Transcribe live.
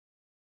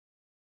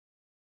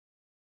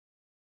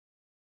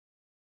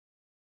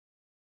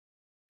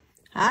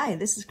Hi,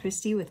 this is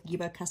Christy with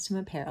Goober Custom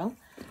Apparel.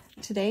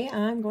 Today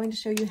I'm going to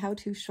show you how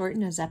to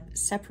shorten a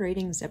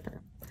separating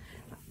zipper.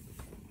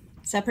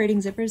 Separating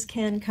zippers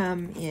can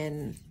come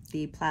in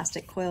the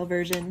plastic coil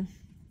version.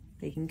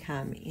 They can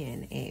come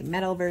in a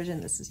metal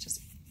version. This is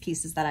just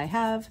pieces that I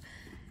have.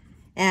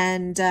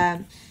 And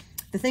the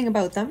thing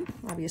about them,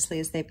 obviously,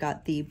 is they've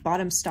got the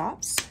bottom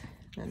stops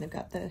and they've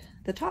got the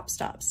top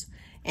stops.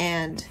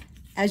 And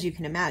as you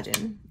can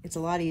imagine, it's a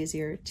lot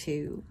easier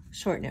to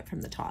shorten it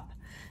from the top.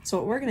 So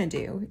what we're gonna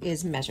do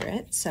is measure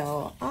it.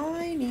 So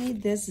I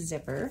need this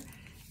zipper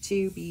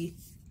to be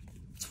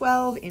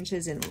 12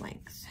 inches in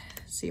length.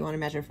 So you wanna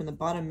measure from the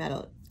bottom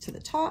metal to the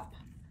top,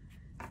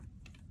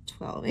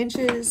 12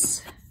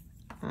 inches.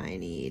 I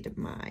need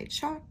my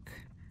chalk.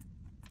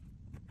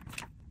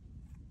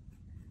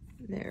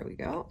 There we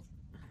go.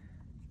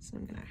 So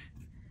I'm gonna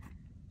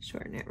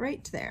shorten it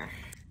right there.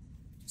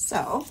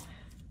 So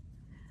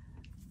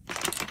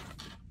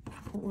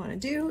what we want to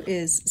do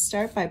is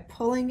start by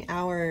pulling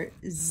our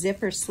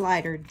zipper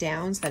slider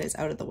down so that it's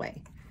out of the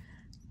way.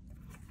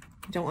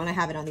 You don't want to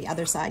have it on the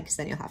other side because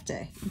then you'll have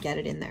to get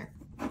it in there.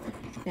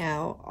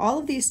 Now, all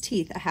of these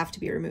teeth have to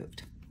be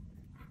removed.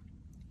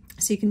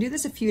 So you can do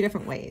this a few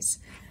different ways.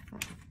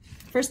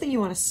 First thing you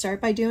want to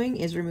start by doing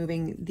is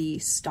removing the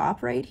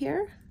stop right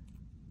here.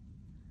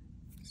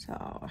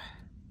 So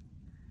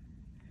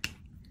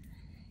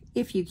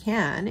if you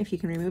can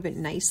remove it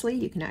nicely,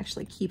 you can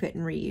actually keep it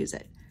and reuse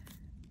it.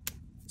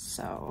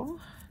 So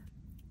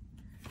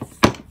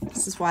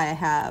this is why I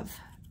have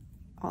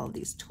all of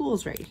these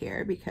tools right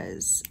here,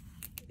 because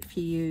if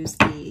you use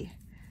the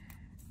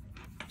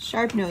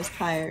sharp nose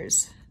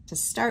pliers to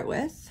start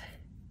with,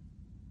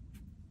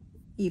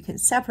 you can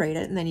separate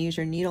it and then use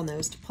your needle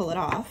nose to pull it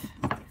off.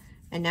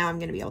 And now I'm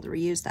going to be able to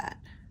reuse that.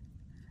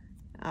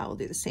 We'll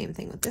do the same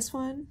thing with this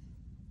one.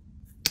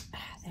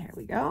 There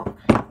we go.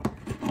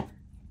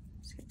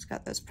 So it's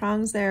got those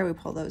prongs there. We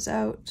pull those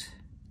out.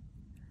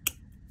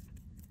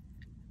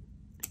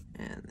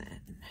 And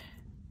then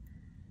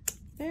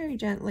very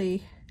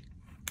gently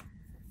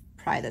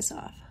pry this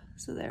off.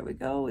 So there we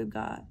go, we've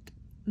got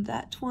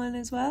that one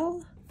as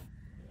well.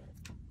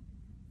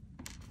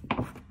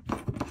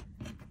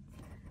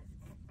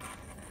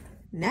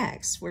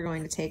 Next, we're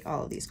going to take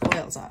all of these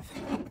coils off.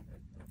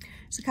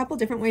 There's a couple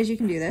different ways you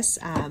can do this.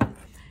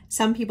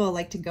 Some people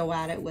like to go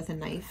at it with a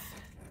knife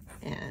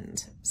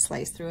and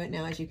slice through it.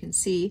 Now, as you can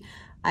see,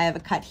 I have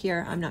a cut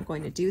here. I'm not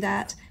going to do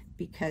that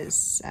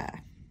because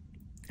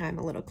I'm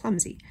a little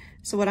clumsy.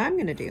 So what I'm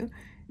gonna do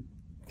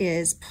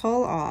is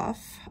pull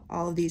off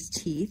all of these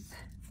teeth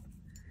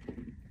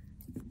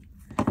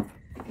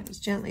as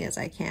gently as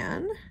I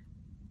can.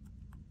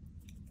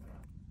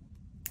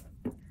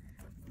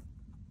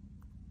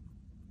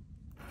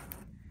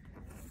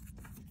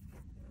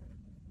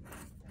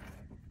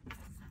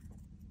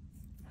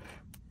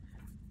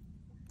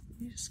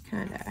 You just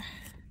kind of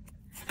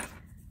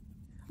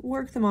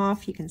work them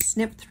off. You can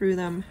snip through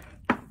them,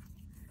 and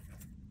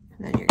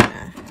then you're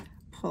gonna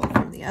pull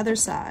from the other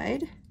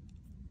side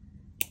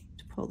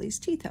to pull these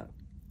teeth out.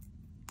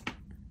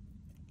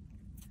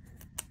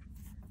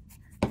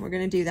 We're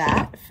going to do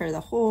that for the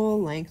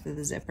whole length of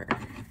the zipper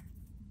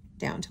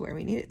down to where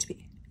we need it to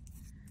be.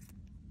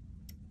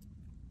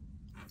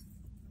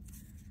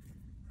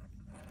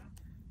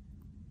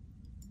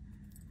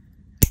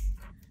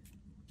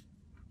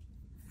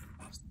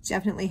 It's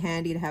definitely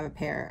handy to have a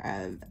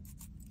pair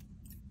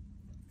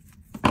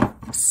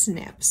of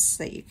snips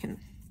that you can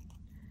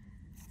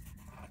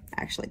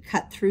actually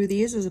cut through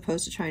these as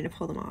opposed to trying to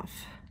pull them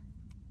off.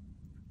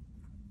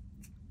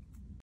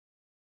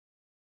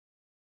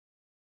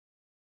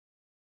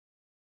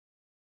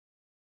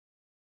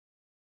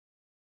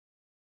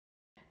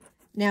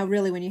 Now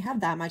really, when you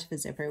have that much of a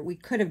zipper, we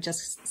could have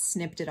just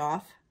snipped it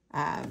off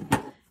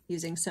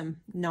using some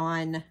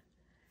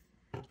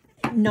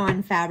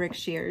non-fabric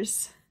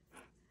shears,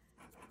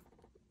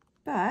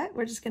 but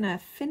we're just gonna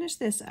finish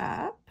this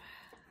up.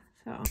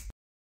 So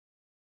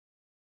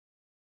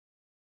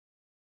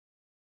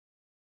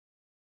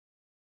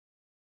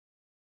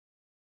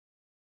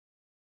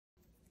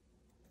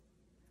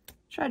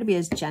try to be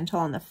as gentle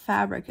on the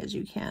fabric as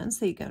you can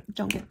so you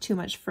don't get too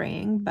much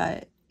fraying,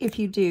 but if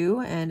you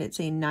do and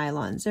it's a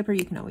nylon zipper,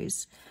 you can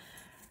always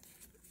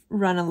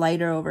run a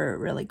lighter over it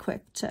really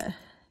quick to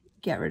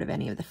get rid of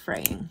any of the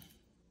fraying.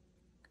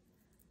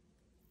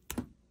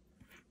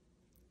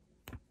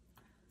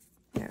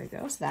 There we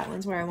go, so that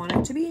one's where I want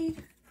it to be.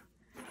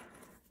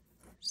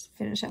 Just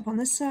finish up on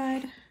this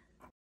side.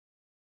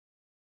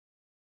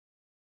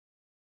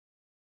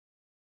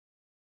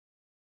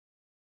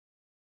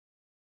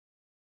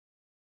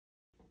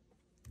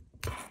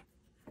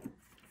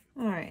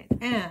 All right,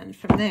 and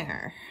from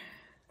there,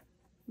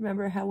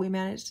 remember how we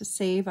managed to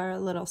save our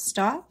little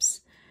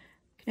stops?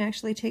 You can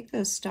actually take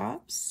those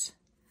stops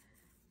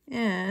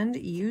and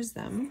use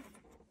them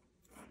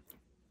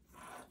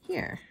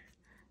here.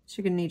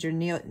 So you're gonna need your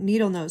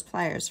needle nose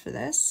pliers for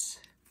this.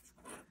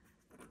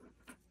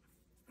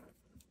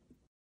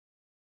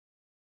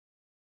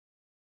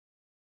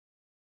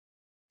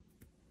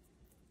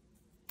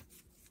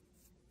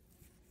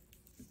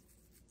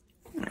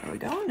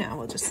 go. Now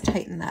we'll just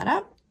tighten that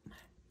up.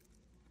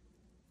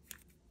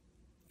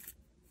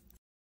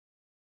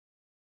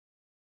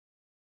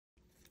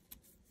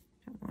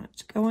 Don't want it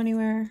to go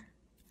anywhere.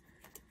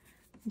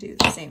 Do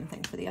the same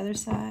thing for the other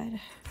side.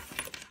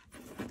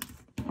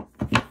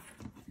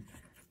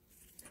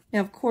 Now,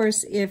 of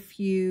course, if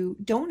you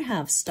don't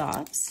have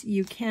stops,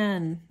 you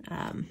can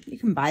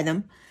buy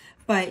them,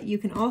 but you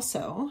can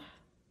also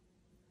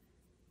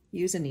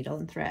use a needle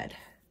and thread.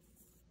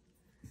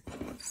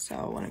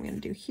 So what I'm going to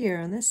do here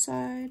on this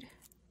side,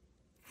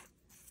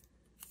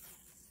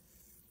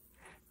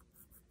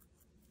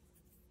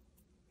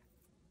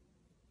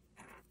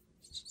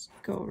 just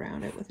go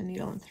around it with a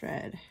needle and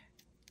thread.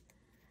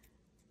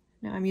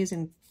 Now I'm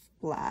using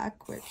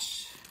black,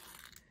 which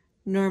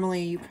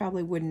normally you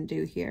probably wouldn't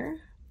do here,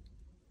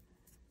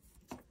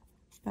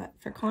 but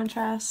for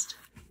contrast,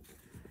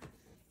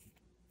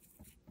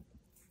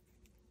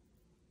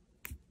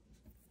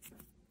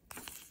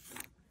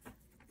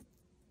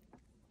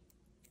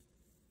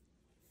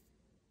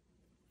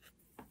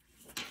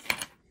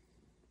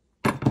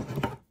 all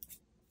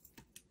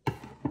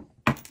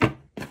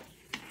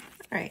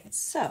right,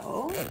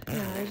 so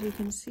now as you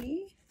can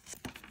see,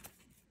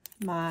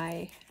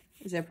 my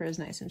zipper is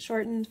nice and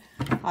shortened.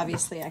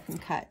 Obviously, I can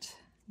cut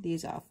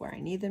these off where I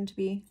need them to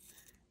be.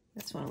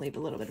 Just want to leave a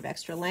little bit of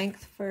extra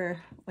length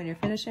for when you're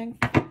finishing.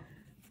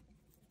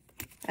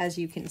 As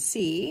you can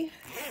see,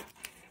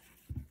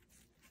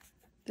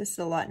 this is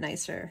a lot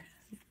nicer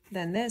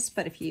than this,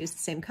 but if you use the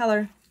same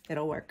color,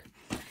 it'll work.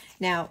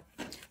 Now,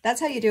 that's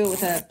how you do it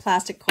with a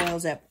plastic coil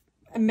zip.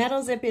 A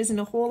metal zip isn't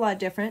a whole lot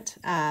different.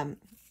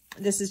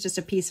 This is just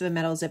a piece of a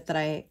metal zip that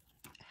I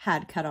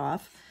had cut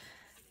off,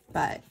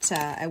 but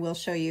I will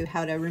show you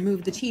how to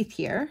remove the teeth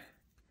here.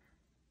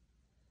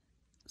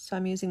 So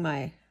I'm using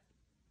my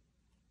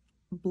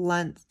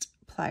blunt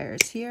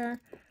pliers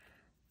here.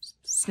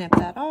 Snip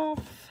that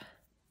off.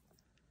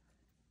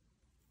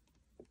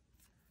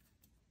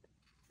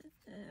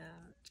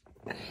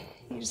 And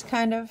you just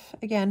kind of,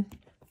 again,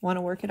 want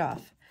to work it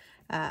off.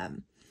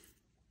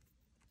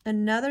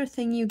 Another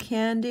thing you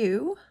can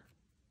do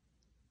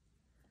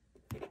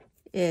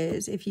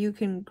is if you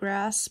can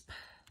grasp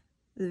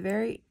the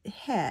very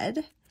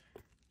head,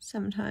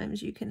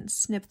 sometimes you can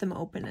snip them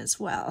open as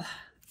well.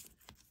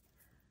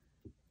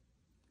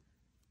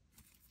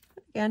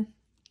 Again,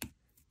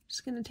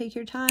 just going to take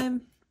your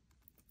time,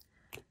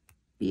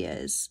 be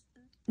as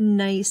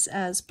nice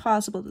as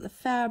possible to the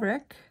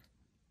fabric,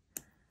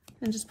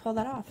 and just pull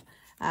that off.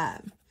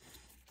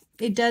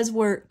 It does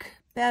work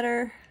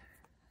better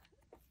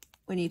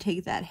when you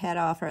take that head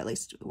off, or at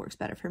least it works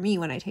better for me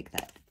when I take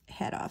that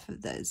head off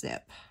of the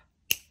zip.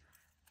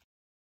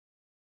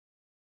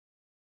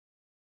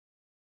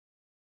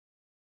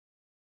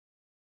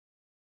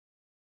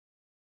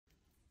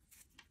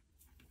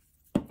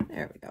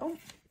 There we go.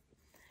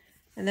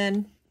 And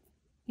then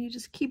you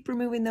just keep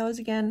removing those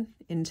again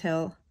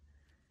until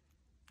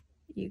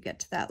you get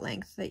to that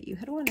length that you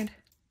had wanted.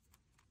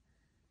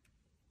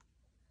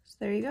 So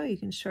there you go. You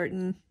can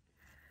shorten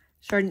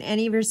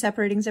any of your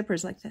separating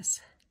zippers like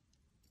this.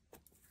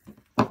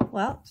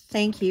 Well,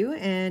 thank you,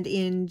 and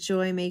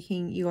enjoy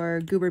making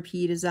your Goober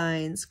Pea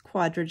Designs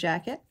quadra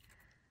jacket.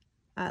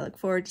 I look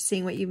forward to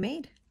seeing what you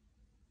made.